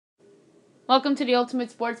Welcome to the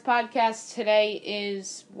Ultimate Sports Podcast. Today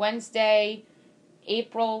is Wednesday,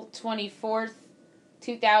 April 24th,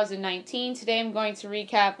 2019. Today I'm going to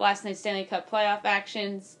recap last night's Stanley Cup playoff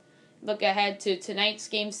actions, look ahead to tonight's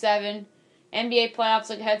Game 7, NBA playoffs,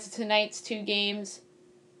 look ahead to tonight's 2 games,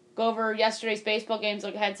 go over yesterday's baseball games,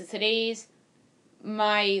 look ahead to today's,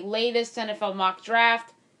 my latest NFL mock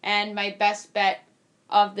draft, and my best bet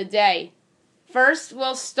of the day. First,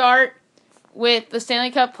 we'll start with the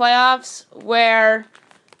Stanley Cup playoffs, where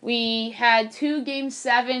we had 2 Game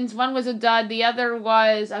 7s. One was a dud, the other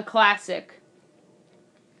was a classic.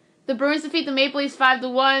 The Bruins defeat the Maple Leafs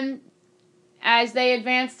 5-1 as they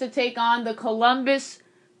advance to take on the Columbus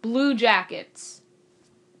Blue Jackets.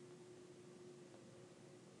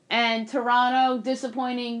 And Toronto,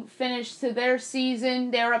 disappointing finish to their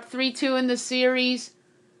season. They were up 3-2 in the series.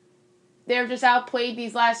 They're just outplayed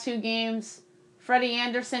these last 2 games. Freddie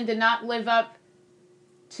Anderson did not live up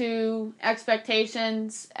to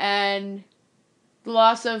expectations, and the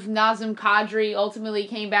loss of Nazem Kadri ultimately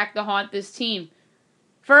came back to haunt this team.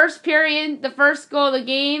 First period, the first goal of the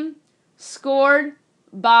game, scored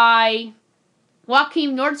by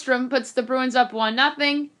Joakim Nordstrom, puts the Bruins up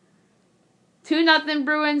 1-0. 2-0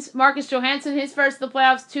 Bruins. Marcus Johansson, his first of the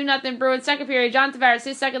playoffs, 2-0 Bruins. Second period, John Tavares,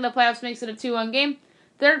 his second of the playoffs, makes it a 2-1 game.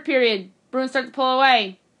 Third period, Bruins start to pull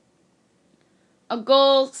away. A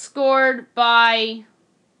goal scored by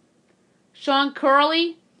Sean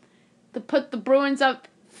Curley to put the Bruins up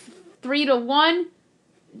 3-1.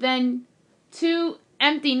 Then 2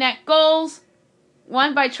 empty net goals.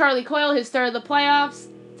 One by Charlie Coyle, his third of the playoffs,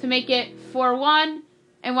 to make it 4-1.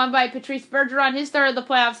 And one by Patrice Bergeron, his third of the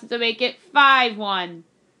playoffs, to make it 5-1.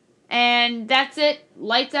 And that's it.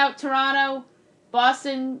 Lights out Toronto.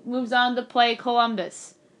 Boston moves on to play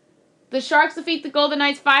Columbus. The Sharks defeat the Golden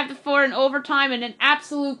Knights 5-4 in overtime in an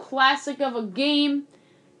absolute classic of a game.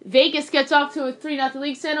 Vegas gets off to a 3-0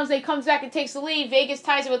 lead. San Jose comes back and takes the lead. Vegas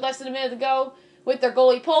ties it with less than a minute to go with their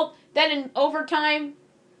goalie pulled. Then in overtime,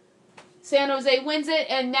 San Jose wins it,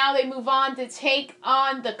 and now they move on to take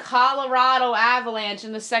on the Colorado Avalanche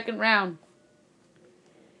in the second round.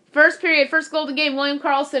 First period, first goal of the game, William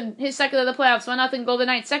Karlsson, his second of the playoffs, 1-0 Golden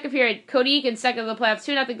Knights. Second period, Cody Eakin, second of the playoffs,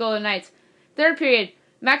 2-0 Golden Knights. Third period,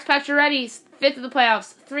 Max Pacioretty's fifth of the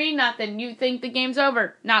playoffs, 3-0. You think the game's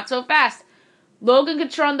over. Not so fast. Logan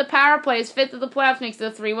Couture on the power play, his fifth of the playoffs, makes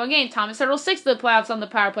it a 3-1 game. Thomas Hertl, sixth of the playoffs on the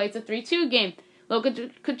power play, it's a 3-2 game.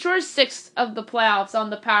 Logan Couture's sixth of the playoffs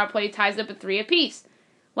on the power play ties up at 3 apiece.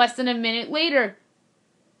 Less than a minute later,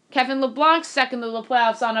 Kevin LeBlanc's second of the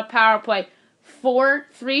playoffs on a power play.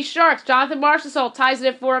 4-3 Sharks. Jonathan Marchessault ties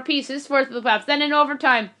it at 4 apiece, his fourth of the playoffs. Then in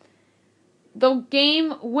overtime, the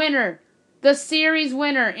game winner, the series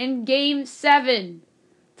winner in Game 7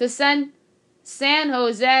 to send San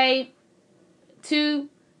Jose to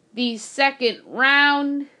the second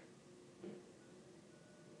round.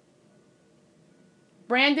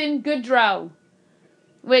 Barclay Goodrow.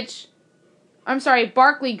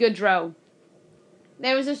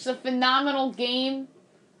 There was just a phenomenal game,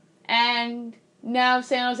 and now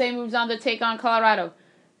San Jose moves on to take on Colorado.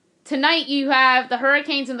 Tonight you have the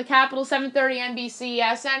Hurricanes and the Capitals, 7:30 NBC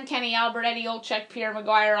SN. Kenny Albert, Eddie Olczyk, Pierre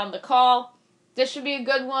Maguire on the call. This should be a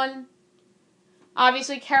good one.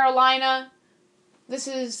 Obviously, Carolina, this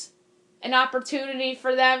is an opportunity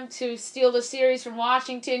for them to steal the series from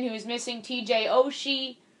Washington, who is missing TJ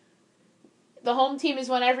Oshie. The home team has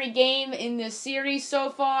won every game in this series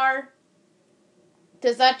so far.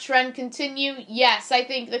 Does that trend continue? Yes, I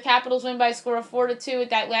think the Capitals win by a score of 4-2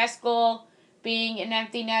 with that last goal being an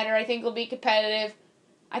empty netter. I think it'll be competitive.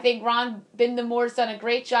 I think Ron Bindemore's done a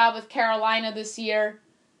great job with Carolina this year,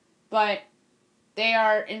 but they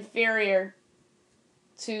are inferior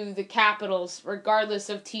to the Capitals, regardless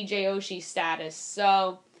of TJ Oshie's status.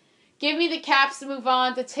 So, give me the Caps to move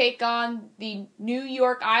on to take on the New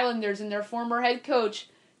York Islanders and their former head coach,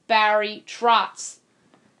 Barry Trotz.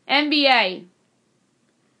 NBA.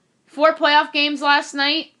 4 playoff games last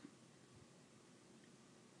night.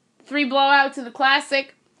 3 blowouts in the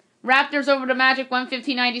Classic. Raptors over the Magic,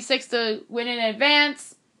 115-96 to win in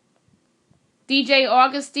advance. DJ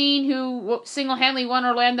Augustine, who single-handedly won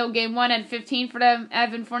Orlando Game 1, had 15 for them.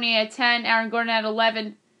 Evan Fournier had 10. Aaron Gordon had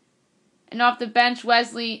 11. And off the bench,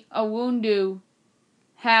 Wesley Awundu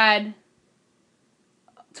had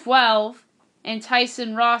 12. And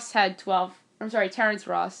Tyson Ross had 12. Terrence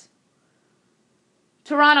Ross.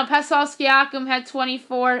 Toronto, Pascal Siakam had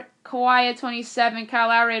 24. Kawhi had 27. Kyle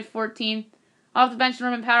Lowry had 14. Off the bench,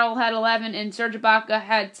 Norman Powell had 11. And Serge Ibaka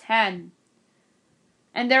had 10.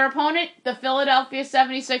 And their opponent, the Philadelphia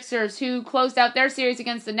 76ers, who closed out their series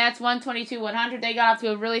against the Nets 122-100. They got off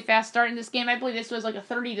to a really fast start in this game. I believe this was like a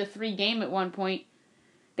 30-3 game at one point.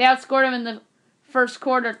 They outscored them in the first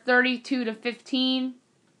quarter 32-15.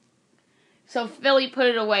 So Philly put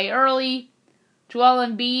it away early. Joel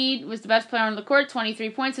Embiid was the best player on the court, 23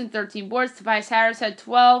 points and 13 boards. Tobias Harris had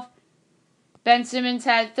 12. Ben Simmons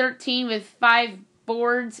had 13 with 5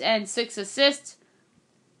 boards and 6 assists.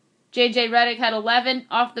 J.J. Redick had 11.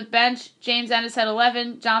 Off the bench, James Ennis had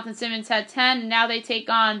 11. Jonathan Simmons had 10. And now they take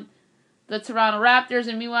on the Toronto Raptors.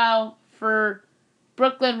 And meanwhile, for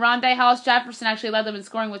Brooklyn, Rondae Hollis-Jefferson actually led them in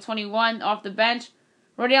scoring with 21 off the bench.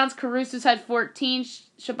 Rodions Caruso had 14.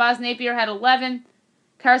 Shabazz Napier had 11.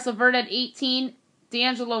 Karis LeVert had 18.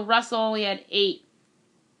 D'Angelo Russell only had 8.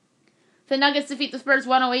 The Nuggets defeat the Spurs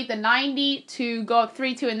 108-90 to go up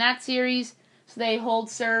 3-2 in that series. So they hold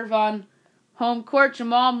serve on home court.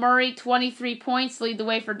 Jamal Murray, 23 points, to lead the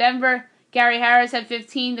way for Denver. Gary Harris had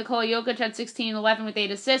 15. Nikola Jokic had 16 and 11 with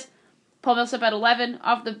 8 assists. Paul Millsap had 11.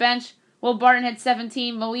 Off the bench, Will Barton had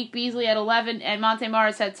 17. Malik Beasley had 11. And Monte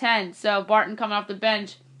Morris had 10. So Barton coming off the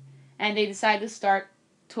bench. And they decide to start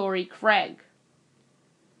Torrey Craig.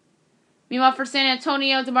 Meanwhile, for San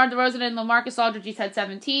Antonio, DeMar DeRozan and LaMarcus Aldridge each had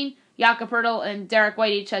 17. Jakob Poeltl and Derek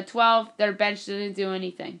White each had 12. Their bench didn't do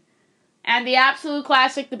anything. And the absolute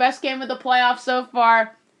classic, the best game of the playoffs so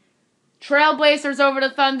far. Trailblazers over the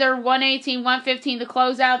Thunder, 118-115 to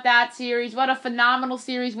close out that series. What a phenomenal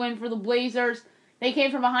series win for the Blazers. They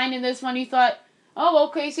came from behind in this one. You thought, oh,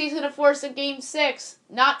 OKC's going to force a Game 6.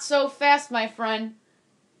 Not so fast, my friend.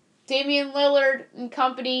 Damian Lillard and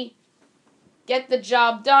company get the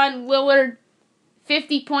job done. Lillard,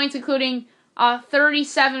 50 points, including a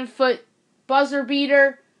 37-foot buzzer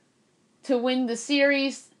beater to win the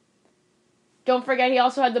series. Don't forget, he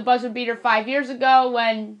also had the buzzer beater 5 years ago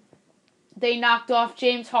when they knocked off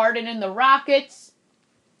James Harden and the Rockets.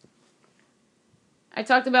 I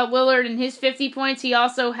talked about Lillard and his 50 points. He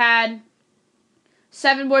also had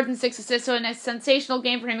 7 boards and 6 assists, so a sensational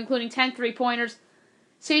game for him, including 10 three-pointers.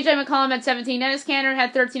 C.J. McCollum had 17. Enes Kanter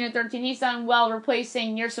had 13 and 13. He's done well,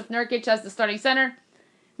 replacing Yusuf Nurkic as the starting center.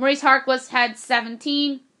 Maurice Harkless had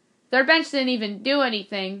 17. Their bench didn't even do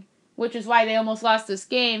anything, which is why they almost lost this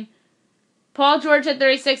game. Paul George had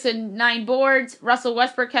 36 and 9 boards. Russell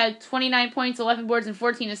Westbrook had 29 points, 11 boards, and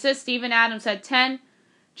 14 assists. Steven Adams had 10.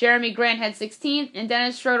 Jeremy Grant had 16. And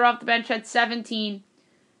Dennis Schroeder off the bench had 17.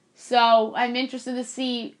 So I'm interested to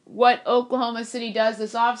see what Oklahoma City does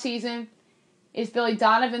this offseason. Is Billy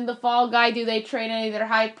Donovan the fall guy? Do they trade any of their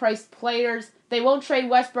high-priced players? They won't trade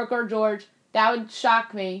Westbrook or George. That would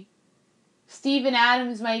shock me. Steven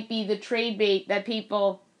Adams might be the trade bait that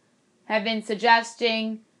people have been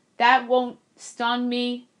suggesting. That won't stun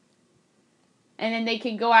me. And then they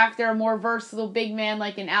can go after a more versatile big man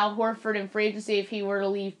like an Al Horford in free agency if he were to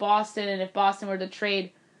leave Boston and if Boston were to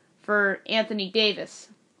trade for Anthony Davis.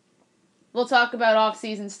 We'll talk about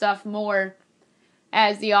off-season stuff more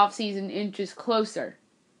as the offseason inches closer.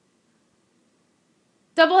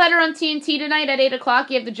 Doubleheader on TNT tonight at 8 o'clock.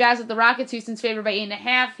 You have the Jazz at the Rockets. Houston's favored by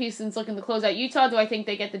 8.5. Houston's looking to close out Utah. Do I think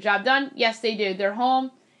they get the job done? Yes, they do. They're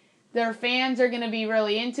home. Their fans are going to be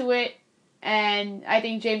really into it. And I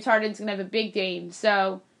think James Harden's going to have a big game.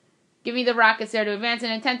 So give me the Rockets there to advance.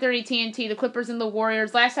 And at 10:30 TNT, the Clippers and the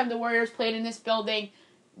Warriors. Last time the Warriors played in this building,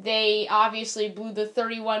 they obviously blew the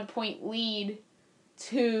 31-point lead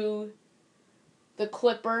to the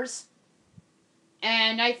Clippers.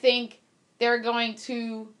 And I think they're going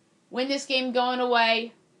to win this game going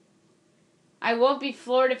away. I won't be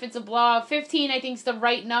floored if it's a blowout. 15, I think, is the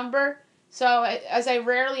right number. So, as I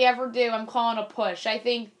rarely ever do, I'm calling a push. I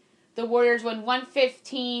think the Warriors win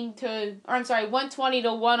 120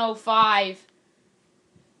 to 105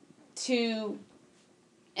 to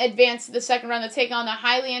advance to the second round to take on the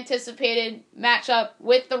highly anticipated matchup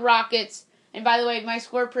with the Rockets. And by the way, my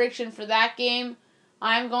score prediction for that game,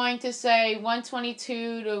 I'm going to say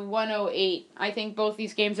 122 to 108. I think both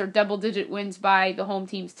these games are double-digit wins by the home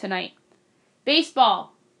teams tonight.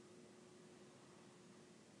 Baseball.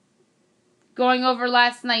 Going over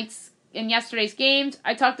last night's and yesterday's games,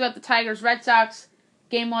 I talked about the Tigers-Red Sox,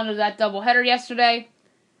 game 1 of that doubleheader yesterday.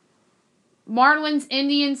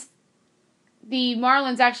 Marlins-Indians. The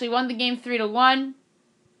Marlins actually won the game 3-1.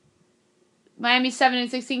 Miami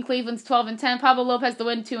 7-16, Cleveland's 12-10. Pablo Lopez the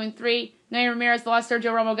win 2-3. Noe Ramirez the loss.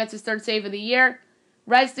 Sergio Romo gets his 3rd save of the year.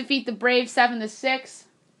 Reds defeat the Braves 7-6.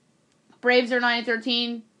 Braves are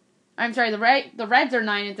 9-13. I'm sorry, the Reds are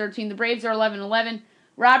 9-13. The Braves are 11-11.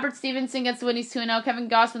 Robert Stevenson gets the win. He's 2-0. Kevin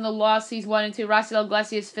Gausman the loss. He's 1-2. Rafael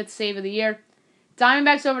Iglesias 5th save of the year.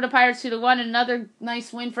 Diamondbacks over the Pirates 2-1. Another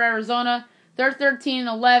nice win for Arizona. They're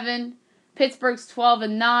 13-11. Pittsburgh's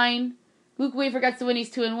 12-9. Luke Weaver gets the win.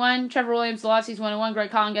 He's 2-1. Trevor Williams lost. He's 1-1.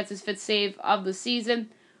 Greg Collin gets his 5th save of the season.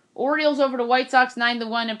 Orioles over the White Sox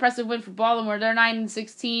 9-1. Impressive win for Baltimore. They're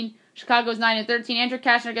 9-16. Chicago's 9-13. Andrew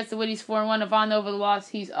Kashner gets the win. He's 4-1. Iván over the loss.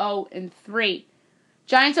 He's 0-3.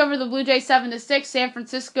 Giants over the Blue Jays 7-6. San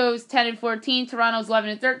Francisco's 10-14. Toronto's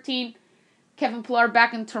 11-13. Kevin Pillar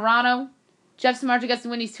back in Toronto. Jeff Samardzija gets the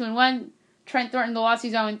win. He's 2-1. Trent Thornton the loss.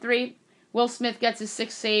 He's 0-3. Will Smith gets his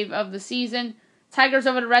 6th save of the season. Tigers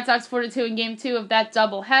over the Red Sox 4-2 in Game 2 of that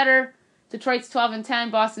doubleheader. Detroit's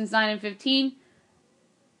 12-10. Boston's 9-15.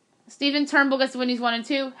 Steven Turnbull gets the win. He's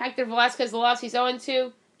 1-2. Hector Velasquez the loss. He's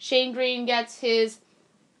 0-2. Shane Green gets his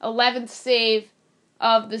 11th save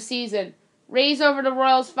of the season. Rays over the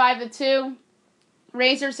Royals 5-2.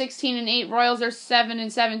 Rays are 16-8. Royals are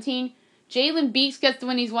 7-17. Jalen Beeks gets the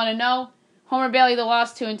win. He's 1-0. Homer Bailey the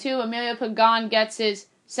loss 2-2. Emilio Pagan gets his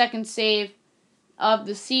 2nd save of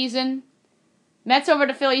the season. Mets over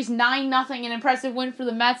the Phillies 9-0. An impressive win for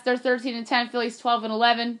the Mets. They're 13-10. Phillies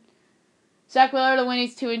 12-11. Zach Wheeler the win.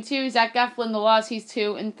 He's 2-2. Zach Eflin the loss. He's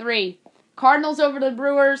 2-3. Cardinals over the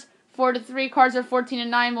Brewers 4-3. Cards are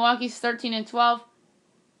 14-9. Milwaukee's 13-12.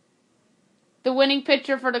 The winning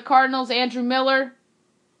pitcher for the Cardinals, Andrew Miller.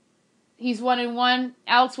 He's 1-1.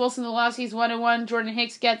 Alex Wilson the loss. He's 1-1. Jordan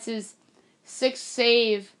Hicks gets his 6th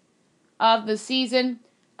save of the season.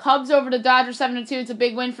 Cubs over the Dodgers 7-2. It's a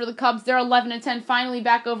big win for the Cubs. They're 11-10. Finally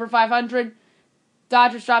back over 500.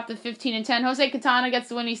 Dodgers dropped to 15-10. Jose Quintana gets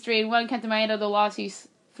the win. He's 3-1. Kenta Maeda the loss. He's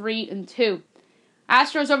 3-2.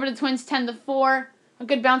 Astros over the Twins 10-4. A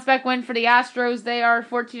good bounce back win for the Astros. They are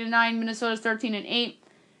 14-9. Minnesota's 13-8.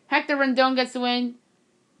 Hector Rendon gets the win,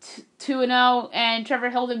 2-0, and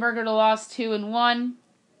Trevor Hildenberger the loss, 2-1.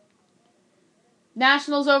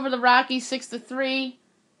 Nationals over the Rockies 6-3.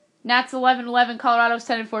 Nats 11-11. Colorado's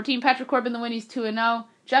 10-14. Patrick Corbin the win. He's 2-0.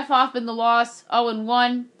 Jeff Hoffman the loss,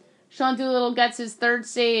 0-1. Sean Doolittle gets his 3rd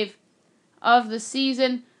save of the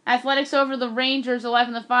season. Athletics over the Rangers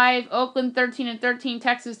 11-5. Oakland 13-13.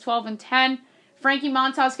 Texas 12-10. Frankie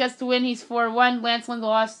Montas gets the win. He's 4-1. Lance Lynn the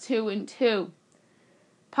loss, 2-2.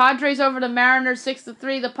 Padres over the Mariners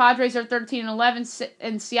 6-3. The Padres are 13-11.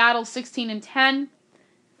 And Seattle 16-10.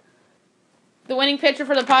 The winning pitcher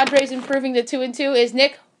for the Padres, improving to 2-2, is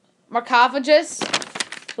Nick Markakis.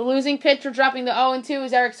 The losing pitcher, dropping to 0-2,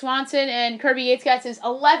 is Eric Swanson. And Kirby Yates gets his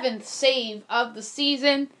 11th save of the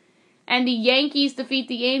season. And the Yankees defeat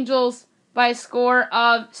the Angels by a score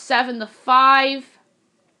of 7-5.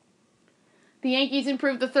 The Yankees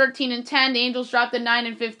improved to 13-10. The Angels dropped to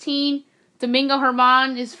 9-15. Domingo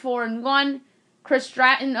Germán is 4-1. Chris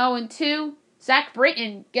Stratton 0-2. Zach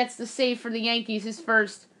Britton gets the save for the Yankees, his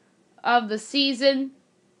 1st of the season.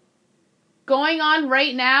 Going on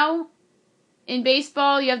right now in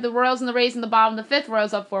baseball, you have the Royals and the Rays in the bottom of the 5th.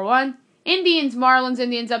 Royals up 4-1. Indians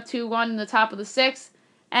up 2-1 in the top of the 6th.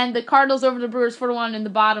 And the Cardinals over the Brewers 4-1 in the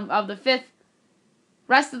bottom of the 5th.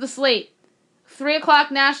 Rest of the slate. 3 o'clock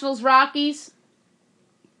Nationals Rockies.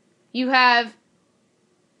 You have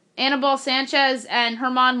Anibal Sanchez and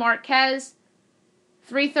Germán Marquez.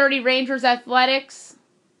 3:30 Rangers Athletics.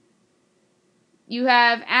 You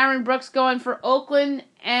have Aaron Brooks going for Oakland,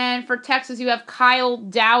 and for Texas you have Kyle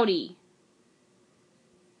Dowdy.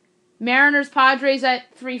 Mariners Padres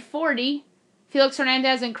at 3:40. Felix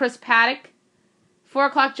Hernandez and Chris Paddock. 4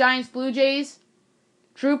 o'clock Giants Blue Jays.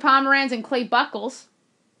 Drew Pomeranz and Clay Buchholz.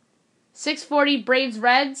 6:40 Braves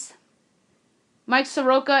Reds. Mike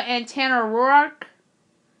Soroka and Tanner Roark.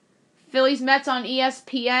 Phillies Mets on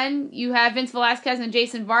ESPN. You have Vince Velasquez and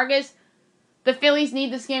Jason Vargas. The Phillies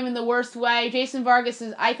need this game in the worst way. Jason Vargas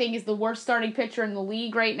I think is the worst starting pitcher in the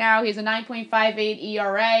league right now. He has a 9.58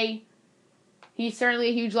 ERA. He's certainly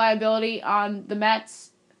a huge liability on the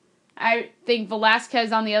Mets. I think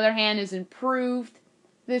Velasquez, on the other hand, is improved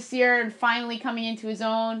this year and finally coming into his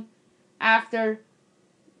own after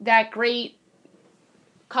that great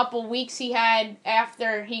couple weeks he had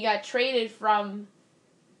after he got traded from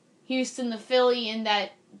Houston to Philly in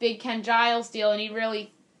that big Ken Giles deal, and he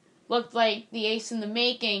really looked like the ace in the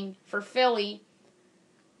making for Philly.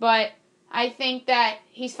 But I think that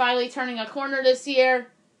he's finally turning a corner this year.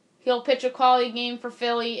 He'll pitch a quality game for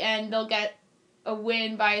Philly, and they'll get a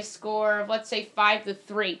win by a score of, let's say,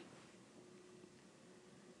 5-3.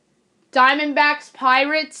 Diamondbacks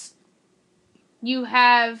Pirates. You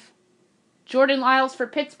have Jordan Lyles for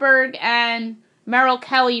Pittsburgh and Merrill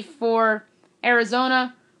Kelly for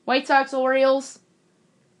Arizona. White Sox Orioles.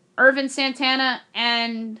 Irvin Santana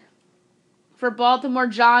and for Baltimore,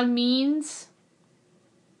 John Means.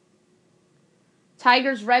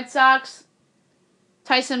 Tigers Red Sox.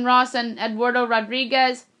 Tyson Ross and Eduardo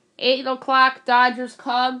Rodriguez. 8 o'clock, Dodgers,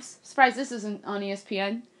 Cubs. Surprised this isn't on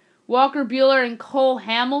ESPN. Walker Buehler and Cole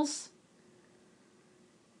Hamels.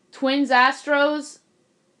 Twins, Astros.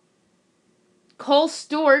 Cole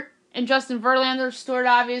Stewart and Justin Verlander. Stewart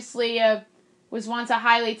obviously was once a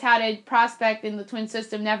highly touted prospect in the Twin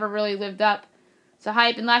system, never really lived up to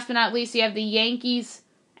hype. And last but not least, you have the Yankees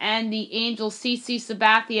and the Angels, CC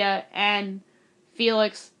Sabathia and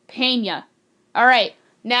Felix Pena. All right,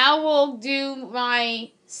 now we'll do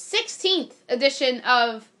my 16th edition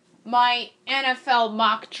of my NFL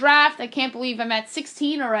mock draft. I can't believe I'm at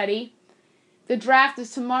 16 already. The draft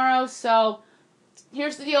is tomorrow, so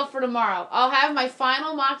here's the deal for tomorrow. I'll have my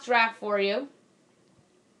final mock draft for you.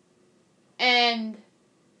 And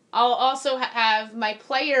I'll also have my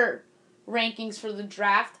player rankings for the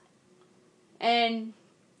draft. And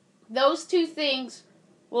those two things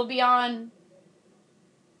will be on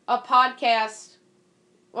a podcast.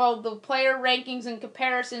 Well, the player rankings and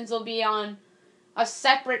comparisons will be on a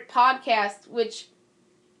separate podcast, which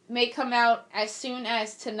may come out as soon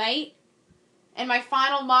as tonight. And my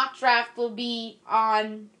final mock draft will be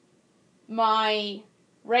on my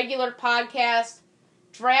regular podcast.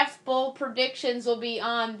 Draft Bowl predictions will be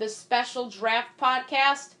on the special draft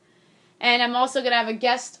podcast. And I'm also going to have a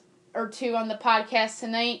guest or two on the podcast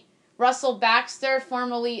tonight. Russell Baxter,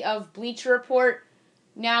 formerly of Bleacher Report,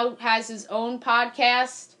 now has his own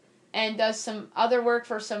podcast and does some other work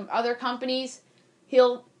for some other companies.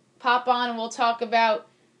 He'll pop on and we'll talk about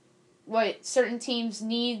what certain teams'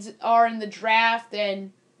 needs are in the draft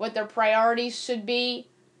and what their priorities should be.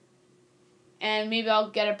 And maybe I'll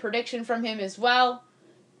get a prediction from him as well.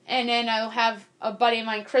 And then I'll have a buddy of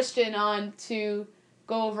mine, Christian, on to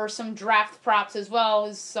go over some draft props as well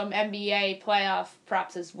as some NBA playoff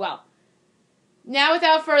props as well. Now,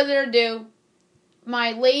 without further ado,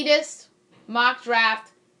 my latest mock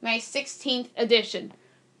draft, my 16th edition.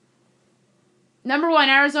 Number 1,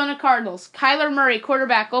 Arizona Cardinals. Kyler Murray,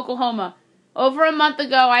 quarterback, Oklahoma. Over a month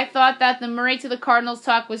ago, I thought that the Murray to the Cardinals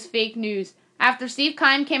talk was fake news. After Steve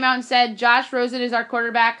Keim came out and said Josh Rosen is our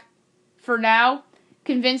quarterback for now,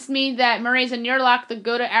 convinced me that Murray is a near lock to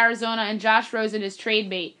go to Arizona and Josh Rosen is trade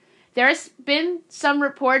bait. There has been some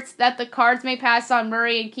reports that the Cards may pass on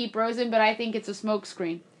Murray and keep Rosen, but I think it's a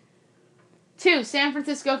smokescreen. 2, San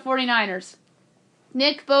Francisco 49ers.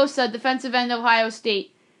 Nick Bosa, defensive end, Ohio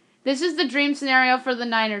State. This is the dream scenario for the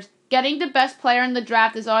Niners. Getting the best player in the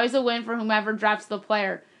draft is always a win for whomever drafts the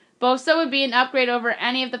player. Bosa would be an upgrade over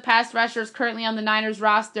any of the pass rushers currently on the Niners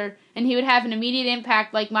roster, and he would have an immediate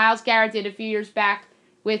impact like Myles Garrett did a few years back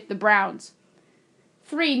with the Browns.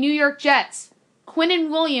 3, New York Jets. Quinnen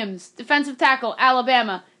Williams, defensive tackle,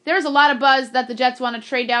 Alabama. There's a lot of buzz that the Jets want to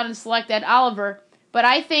trade down and select Ed Oliver, but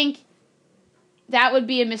I think that would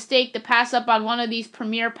be a mistake to pass up on one of these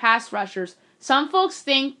premier pass rushers. Some folks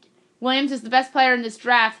think Williams is the best player in this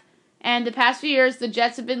draft, and the past few years the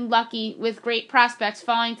Jets have been lucky with great prospects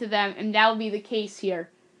falling to them, and that will be the case here.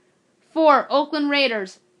 4, Oakland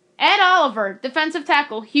Raiders. Ed Oliver, defensive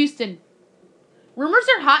tackle, Houston. Rumors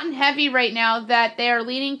are hot and heavy right now that they are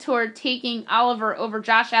leaning toward taking Oliver over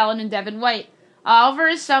Josh Allen and Devin White. Oliver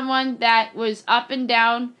is someone that was up and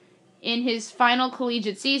down in his final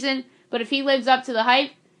collegiate season, but if he lives up to the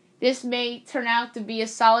hype, this may turn out to be a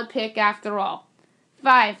solid pick after all.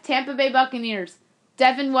 5, Tampa Bay Buccaneers.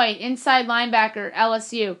 Devin White, inside linebacker,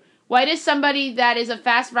 LSU. White is somebody that is a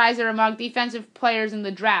fast riser among defensive players in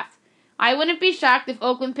the draft. I wouldn't be shocked if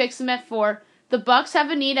Oakland picks him at 4. The Bucs have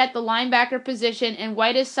a need at the linebacker position, and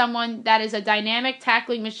White is someone that is a dynamic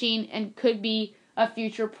tackling machine and could be a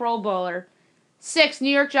future Pro Bowler. 6, New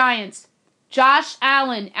York Giants. Josh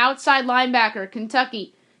Allen, outside linebacker,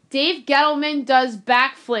 Kentucky. Dave Gettleman does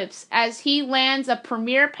backflips as he lands a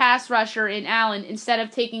premier pass rusher in Allen instead of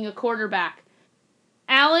taking a quarterback.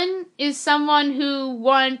 Allen is someone who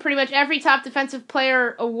won pretty much every top defensive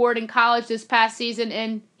player award in college this past season,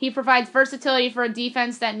 and he provides versatility for a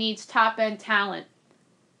defense that needs top-end talent.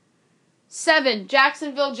 7,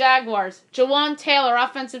 Jacksonville Jaguars. Jawan Taylor,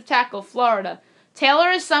 offensive tackle, Florida. Taylor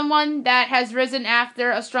is someone that has risen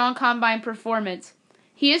after a strong combine performance.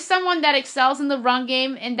 He is someone that excels in the run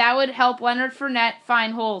game, and that would help Leonard Fournette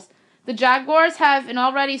find holes. The Jaguars have an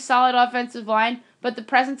already solid offensive line, but the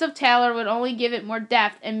presence of Taylor would only give it more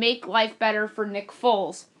depth and make life better for Nick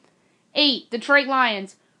Foles. 8, Detroit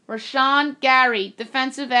Lions. Rashawn Gary,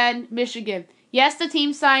 defensive end, Michigan. Yes, the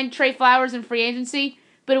team signed Trey Flowers in free agency,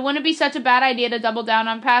 but it wouldn't be such a bad idea to double down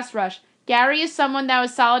on pass rush. Gary is someone that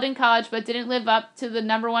was solid in college but didn't live up to the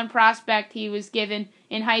number 1 prospect he was given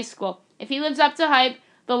in high school. If he lives up to hype,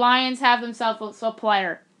 the Lions have themselves a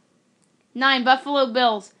player. 9, Buffalo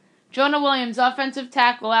Bills. Jonah Williams, offensive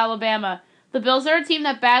tackle, Alabama. The Bills are a team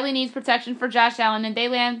that badly needs protection for Josh Allen, and they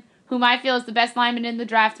land whom I feel is the best lineman in the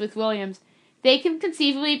draft with Williams. They can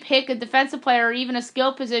conceivably pick a defensive player or even a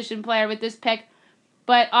skill position player with this pick,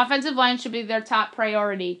 but offensive line should be their top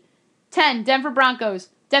priority. 10. Denver Broncos.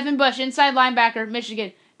 Devin Bush, inside linebacker,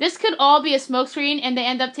 Michigan. This could all be a smokescreen, and they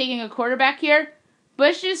end up taking a quarterback here.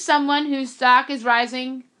 Bush is someone whose stock is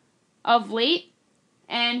rising of late,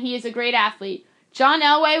 and he is a great athlete. John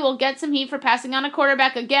Elway will get some heat for passing on a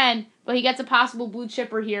quarterback again, but he gets a possible blue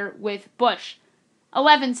chipper here with Bush.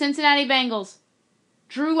 11. Cincinnati Bengals.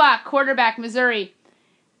 Drew Lock, quarterback, Missouri.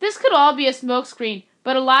 This could all be a smokescreen,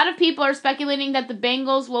 but a lot of people are speculating that the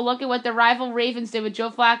Bengals will look at what their rival Ravens did with Joe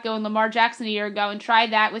Flacco and Lamar Jackson a year ago and try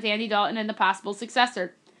that with Andy Dalton and the possible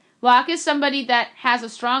successor. Locke is somebody that has a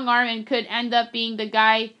strong arm and could end up being the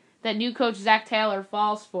guy that new coach Zach Taylor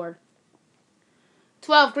falls for.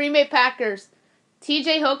 12. Green Bay Packers.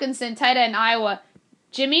 T.J. Hockenson, tight end, Iowa.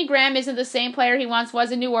 Jimmy Graham isn't the same player he once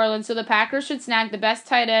was in New Orleans, so the Packers should snag the best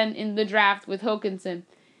tight end in the draft with Hockenson.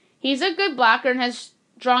 He's a good blocker and has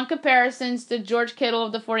drawn comparisons to George Kittle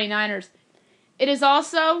of the 49ers. It is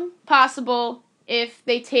also possible if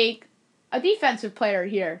they take a defensive player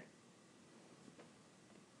here.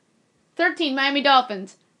 13. Miami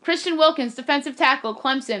Dolphins. Christian Wilkins, defensive tackle,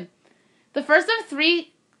 Clemson. The first of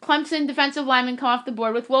 3 Clemson defensive linemen come off the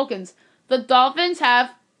board with Wilkins. The Dolphins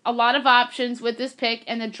have a lot of options with this pick,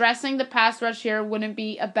 and addressing the pass rush here wouldn't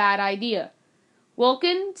be a bad idea.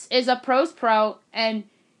 Wilkins is a pro's pro, and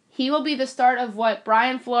he will be the start of what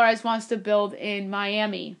Brian Flores wants to build in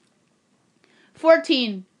Miami.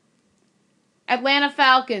 14. Atlanta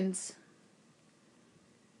Falcons.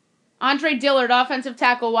 Andre Dillard, offensive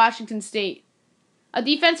tackle, Washington State. A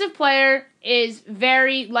defensive player is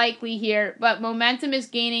very likely here, but momentum is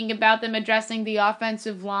gaining about them addressing the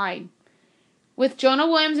offensive line. With Jonah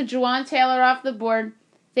Williams and Juwan Taylor off the board,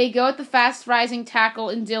 they go with the fast-rising tackle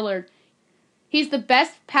in Dillard. He's the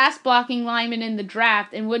best pass-blocking lineman in the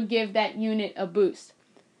draft and would give that unit a boost.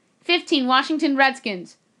 15. Washington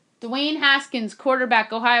Redskins. Dwayne Haskins,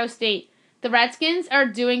 quarterback, Ohio State. The Redskins are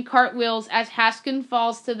doing cartwheels as Haskins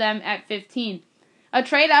falls to them at 15. A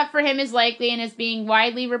trade up for him is likely and is being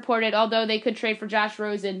widely reported, although they could trade for Josh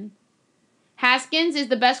Rosen. Haskins is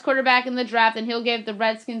the best quarterback in the draft, and he'll give the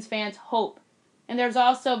Redskins fans hope. And there's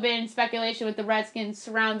also been speculation with the Redskins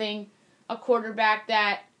surrounding a quarterback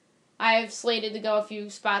that I have slated to go a few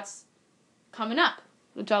spots coming up,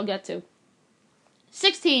 which I'll get to.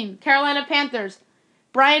 16. Carolina Panthers.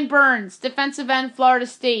 Brian Burns, defensive end, Florida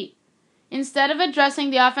State. Instead of addressing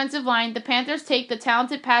the offensive line, the Panthers take the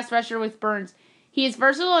talented pass rusher with Burns. He is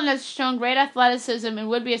versatile and has shown great athleticism and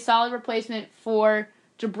would be a solid replacement for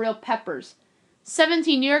Jabril Peppers.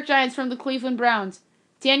 17. New York Giants from the Cleveland Browns.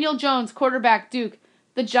 Daniel Jones, quarterback, Duke.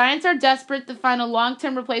 The Giants are desperate to find a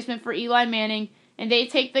long-term replacement for Eli Manning, and they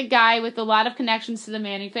take the guy with a lot of connections to the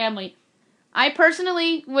Manning family. I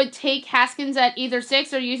personally would take Haskins at either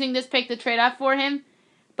 6 or using this pick to trade up for him,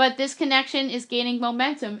 but this connection is gaining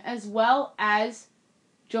momentum as well as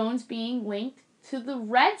Jones being linked to the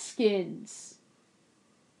Redskins.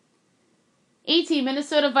 18.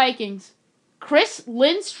 Minnesota Vikings. Chris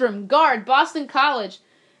Lindstrom, guard, Boston College.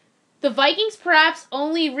 The Vikings' perhaps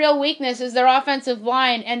only real weakness is their offensive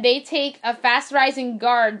line, and they take a fast-rising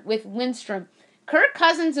guard with Lindstrom. Kirk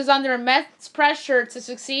Cousins is under immense pressure to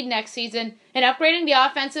succeed next season, and upgrading the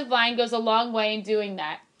offensive line goes a long way in doing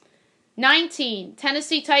that. 19.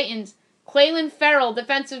 Tennessee Titans. Clelin Ferrell,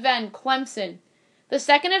 defensive end, Clemson. The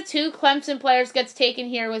second of 2 Clemson players gets taken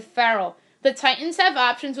here with Ferrell. The Titans have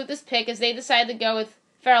options with this pick as they decide to go with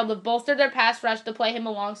Ferrell to bolster their pass rush to play him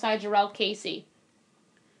alongside Jarrell Casey.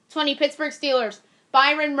 20. Pittsburgh Steelers.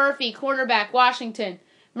 Byron Murphy, cornerback, Washington.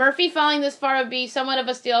 Murphy falling this far would be somewhat of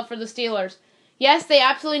a steal for the Steelers. Yes, they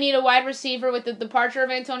absolutely need a wide receiver with the departure of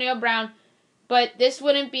Antonio Brown, but this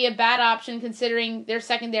wouldn't be a bad option considering their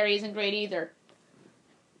secondary isn't great either.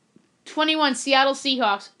 21. Seattle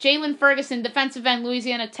Seahawks. Jalen Ferguson, defensive end,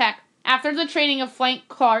 Louisiana Tech. After the trading of Frank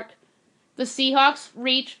Clark, the Seahawks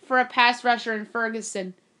reach for a pass rusher in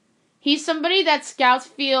Ferguson. He's somebody that scouts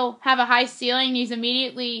feel have a high ceiling. He's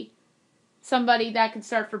immediately somebody that could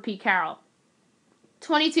start for Pete Carroll.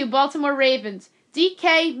 22. Baltimore Ravens.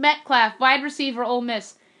 DK Metcalf, wide receiver, Ole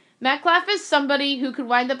Miss. Metcalf is somebody who could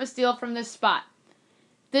wind up a steal from this spot.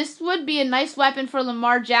 This would be a nice weapon for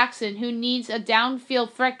Lamar Jackson, who needs a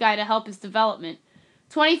downfield threat guy to help his development.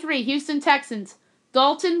 23. Houston Texans.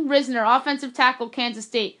 Dalton Risner, offensive tackle, Kansas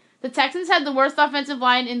State. The Texans had the worst offensive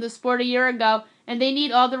line in the sport a year ago, and they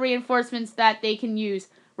need all the reinforcements that they can use.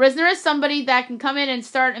 Risner is somebody that can come in and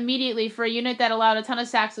start immediately for a unit that allowed a ton of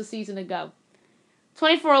sacks a season ago.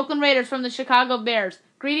 24, Oakland Raiders from the Chicago Bears.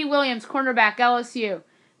 Greedy Williams, cornerback, LSU.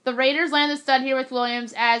 The Raiders land the stud here with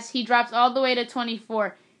Williams as he drops all the way to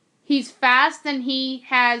 24. He's fast and he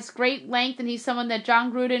has great length, and he's someone that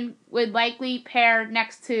John Gruden would likely pair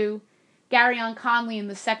next to Garyon Conley in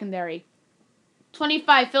the secondary.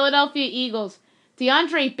 25, Philadelphia Eagles.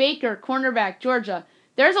 DeAndre Baker, cornerback, Georgia.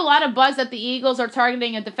 There's a lot of buzz that the Eagles are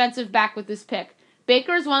targeting a defensive back with this pick.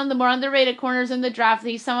 Baker is one of the more underrated corners in the draft.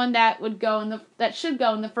 He's someone that should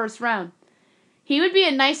go in the first round. He would be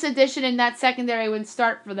a nice addition in that secondary when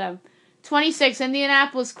start for them. 26,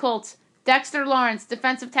 Indianapolis Colts. Dexter Lawrence,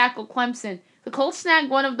 defensive tackle, Clemson. The Colts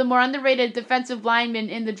snagged one of the more underrated defensive linemen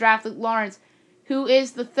in the draft with Lawrence, who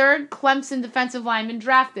is the third Clemson defensive lineman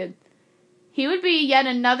drafted. He would be yet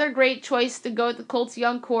another great choice to go with the Colts'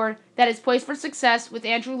 young core that is poised for success with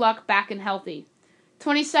Andrew Luck back and healthy.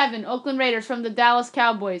 27, Oakland Raiders from the Dallas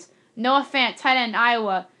Cowboys. Noah Fant, tight end,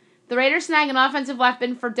 Iowa. The Raiders snag an offensive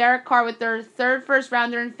weapon for Derek Carr with their third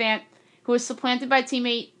first-rounder in Fant, who was supplanted by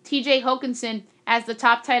teammate T.J. Hockenson as the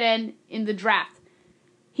top tight end in the draft.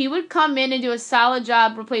 He would come in and do a solid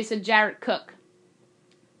job replacing Jared Cook.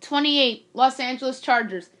 28, Los Angeles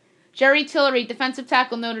Chargers. Jerry Tillery, defensive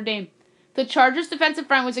tackle, Notre Dame. The Chargers' defensive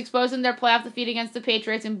front was exposed in their playoff defeat against the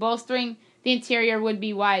Patriots, and bolstering the interior would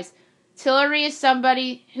be wise. Tillery is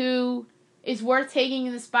somebody who is worth taking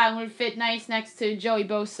in the spot and would fit nice next to Joey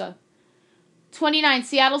Bosa. 29,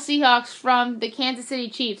 Seattle Seahawks from the Kansas City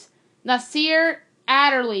Chiefs. Nasir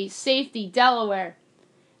Adderley, safety, Delaware.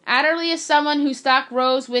 Adderley is someone whose stock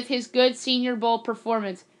rose with his good Senior Bowl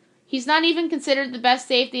performance. He's not even considered the best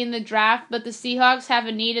safety in the draft, but the Seahawks have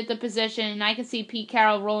a need at the position, and I can see Pete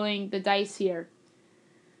Carroll rolling the dice here.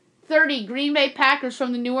 30, Green Bay Packers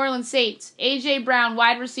from the New Orleans Saints. A.J. Brown,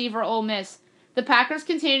 wide receiver, Ole Miss. The Packers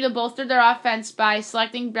continue to bolster their offense by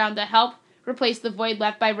selecting Brown to help replace the void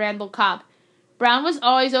left by Randall Cobb. Brown was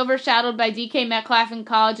always overshadowed by DK Metcalf in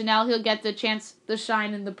college, and now he'll get the chance to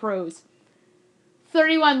shine in the pros.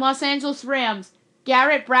 31, Los Angeles Rams.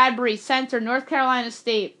 Garrett Bradbury, center, North Carolina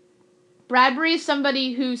State. Bradbury is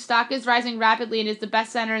somebody whose stock is rising rapidly and is the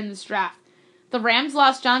best center in this draft. The Rams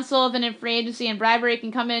lost John Sullivan in free agency, and Bradbury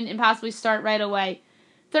can come in and possibly start right away.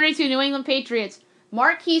 32, New England Patriots.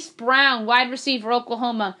 Marquise Brown, wide receiver,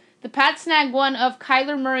 Oklahoma. The Pats snagged one of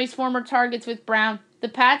Kyler Murray's former targets with Brown. The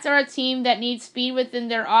Pats are a team that needs speed within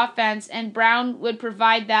their offense, and Brown would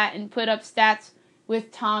provide that and put up stats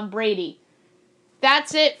with Tom Brady.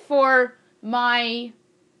 That's it for my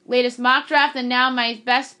latest mock draft, and now my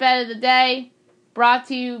best bet of the day, brought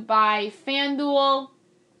to you by FanDuel.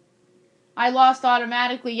 I lost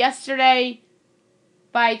automatically yesterday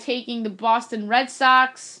by taking the Boston Red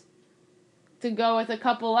Sox to go with a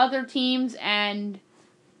couple other teams, and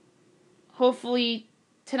hopefully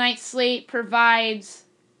tonight's slate provides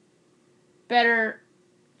better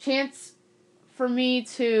chance for me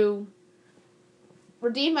to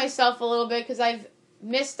redeem myself a little bit, because I've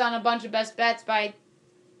missed on a bunch of best bets by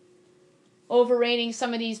overrating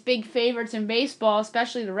some of these big favorites in baseball,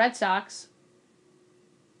 especially the Red Sox.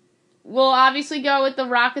 We'll obviously go with the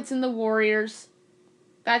Rockets and the Warriors.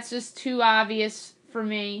 That's just too obvious for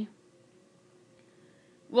me.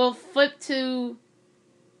 We'll flip to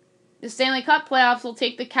the Stanley Cup playoffs. We'll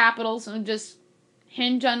take the Capitals and just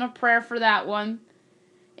hinge on a prayer for that one.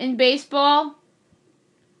 In baseball,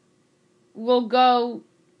 we'll go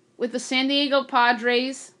with the San Diego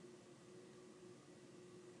Padres.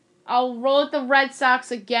 I'll roll with the Red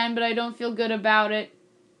Sox again, but I don't feel good about it.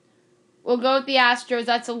 We'll go with the Astros.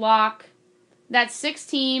 That's a lock. That's 6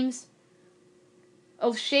 teams.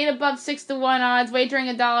 A shade above 6-1 odds. Wagering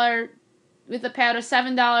 $1 with a payout of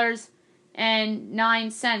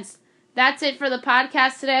 $7.09. That's it for the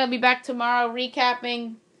podcast today. I'll be back tomorrow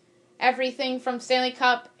recapping everything from Stanley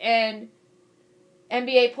Cup and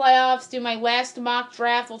NBA playoffs. Do my last mock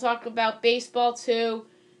draft. We'll talk about baseball too.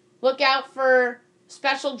 Look out for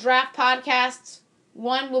special draft podcasts.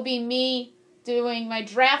 One will be me doing my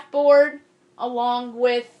draft board along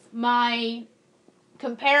with my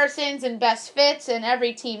comparisons and best fits and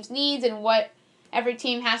every team's needs and what every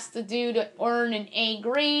team has to do to earn an A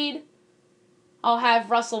grade. I'll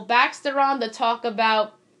have Russell Baxter on to talk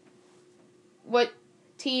about what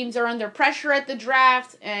teams are under pressure at the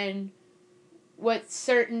draft and what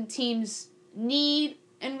certain teams need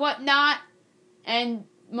and whatnot. And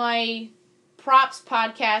my props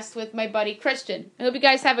podcast with my buddy Christian. I hope you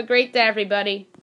guys have a great day, everybody.